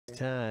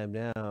time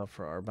now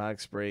for our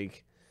box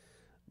break.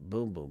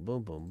 Boom, boom,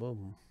 boom, boom,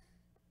 boom.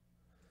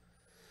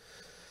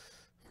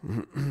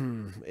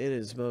 It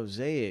is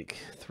Mosaic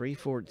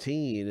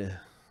 314.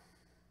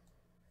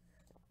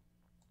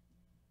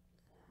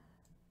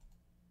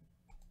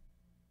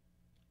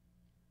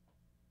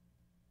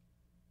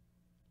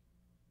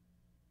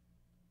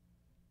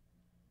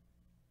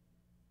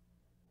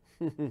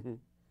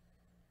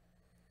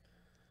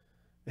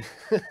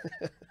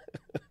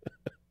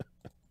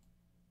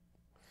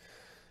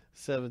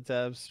 Seven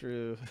times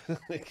through.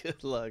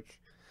 Good luck.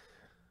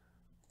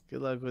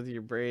 Good luck with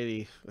your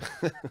Brady.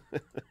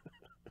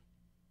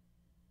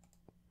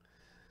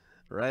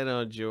 Right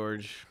on,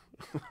 George.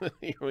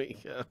 Here we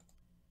go.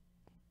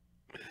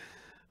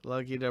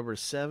 Lucky number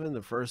 7.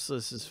 The first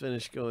list is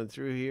finished going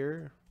through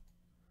here.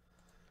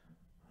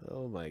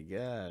 Oh my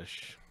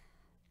gosh.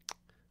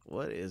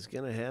 What is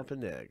going to happen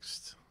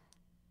next?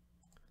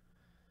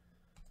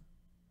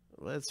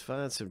 Let's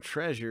find some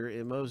treasure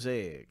in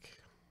Mosaic.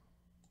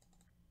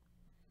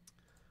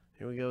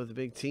 Here we go with the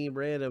big team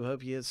random.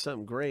 Hope you hit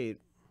something great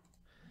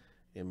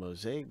in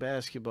Mosaic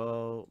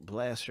Basketball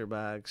Blaster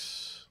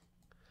Box.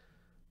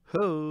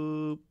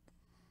 Hope.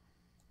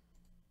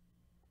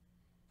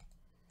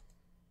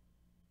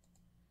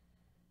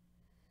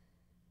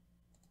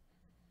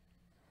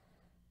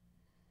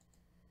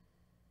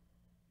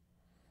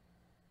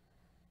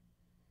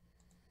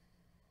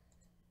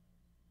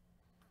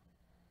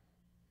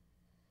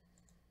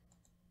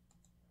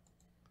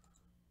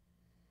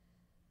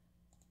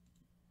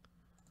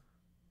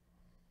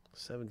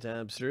 Seven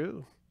times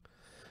through.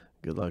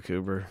 Good luck,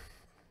 Uber.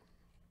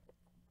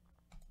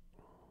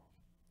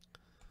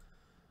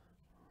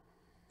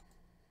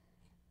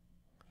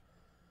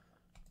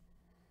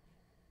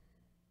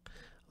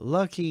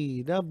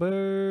 Lucky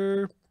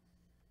number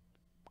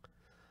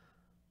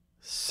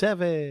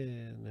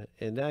 7.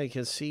 And now you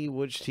can see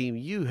which team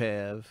you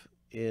have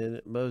in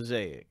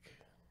Mosaic.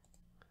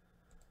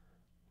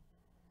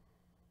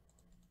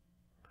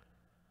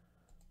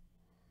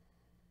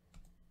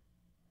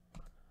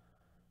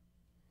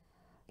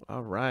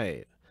 All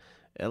right.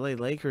 LA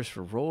Lakers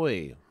for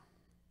Roy.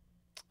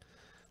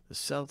 The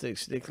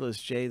Celtics,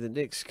 Nicholas J. The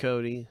Knicks,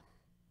 Cody.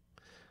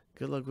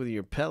 Good luck with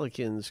your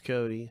Pelicans,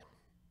 Cody.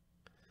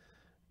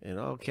 And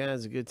all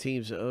kinds of good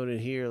teams to own in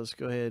here. Let's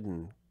go ahead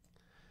and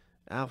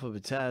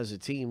alphabetize the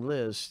team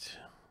list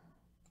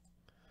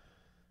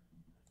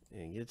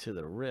and get to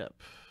the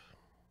rip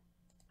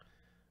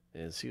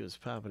and see what's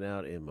popping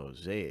out in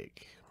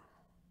Mosaic.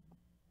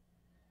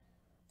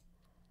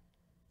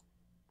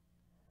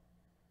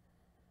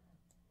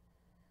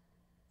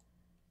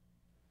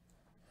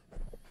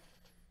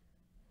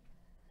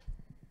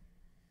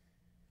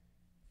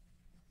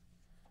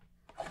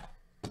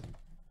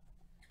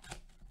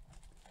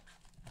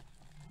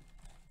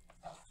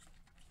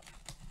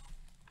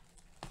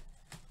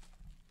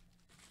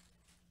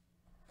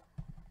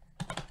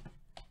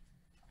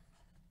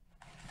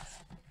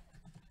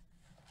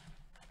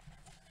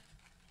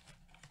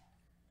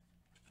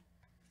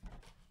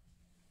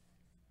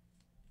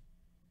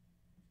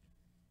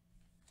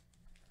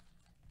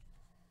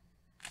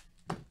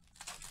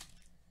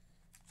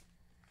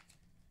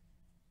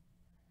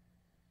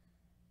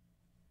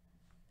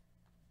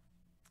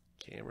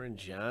 Cameron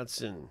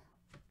Johnson,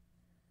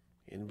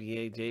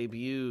 NBA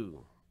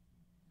debut.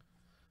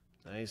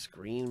 Nice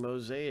green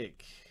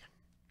Mosaic.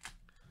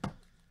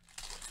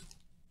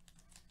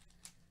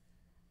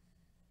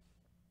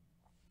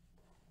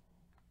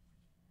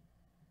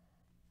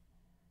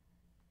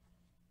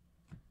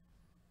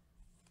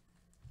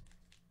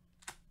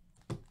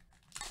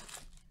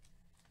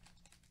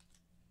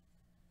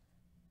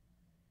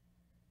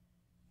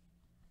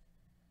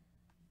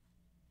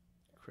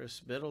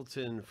 Chris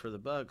Middleton for the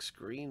Bucks,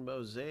 green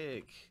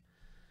Mosaic,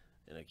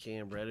 and a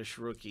Cam Reddish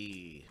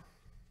rookie.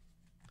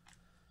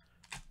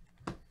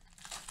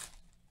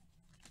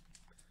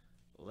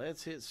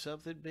 Let's hit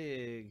something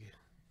big.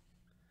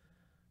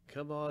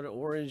 Come on,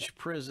 Orange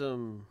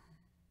Prism.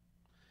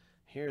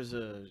 Here's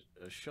a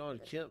Sean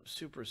Kemp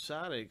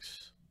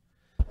Supersonics.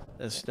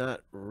 That's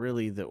not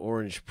really the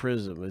Orange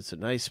Prism. It's a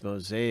nice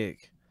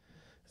Mosaic.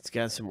 It's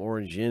got some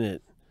orange in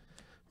it,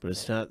 but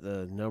it's not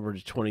the number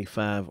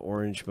 25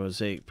 Orange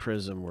Mosaic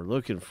Prism we're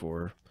looking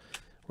for.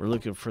 We're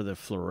looking for the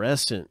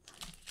fluorescent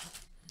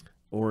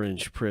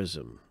Orange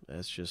Prism.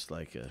 That's just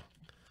like a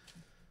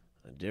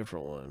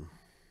different one.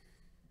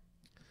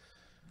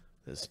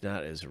 That's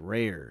not as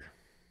rare.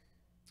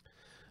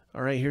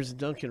 All right, here's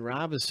Duncan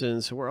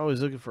Robinson. So we're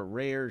always looking for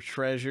rare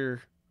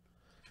treasure.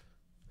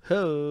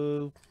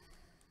 Ho!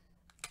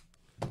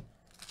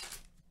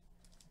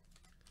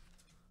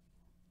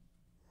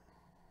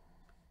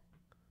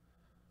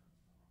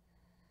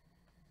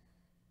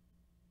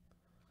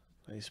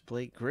 Nice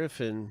Blake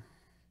Griffin.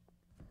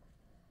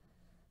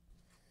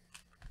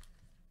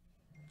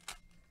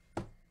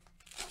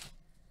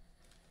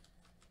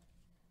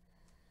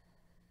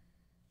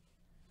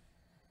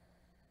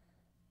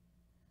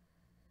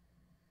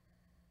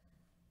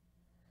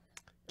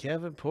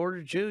 Kevin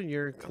Porter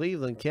Jr.,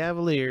 Cleveland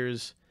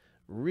Cavaliers,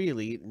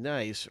 really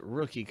nice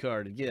rookie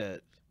card to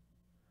get.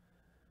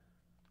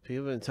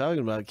 People have been talking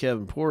about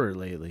Kevin Porter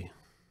lately.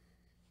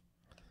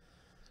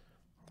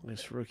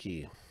 Nice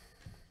rookie.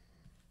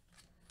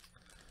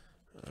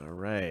 All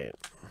right.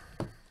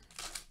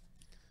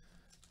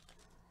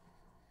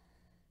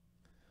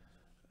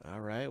 All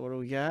right, what do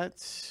we got?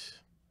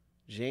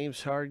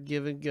 James Hard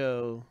Give and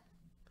Go.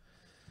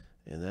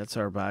 And that's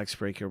our box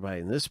breaker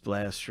by this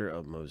blaster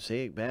of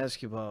Mosaic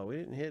basketball. We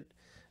didn't hit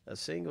a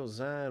single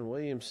Zion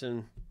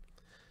Williamson.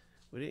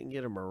 We didn't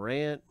get a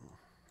Morant.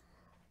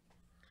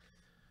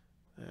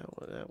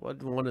 That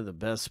wasn't one of the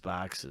best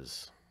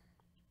boxes.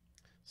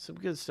 Some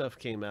good stuff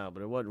came out,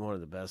 but it wasn't one of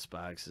the best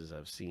boxes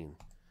I've seen.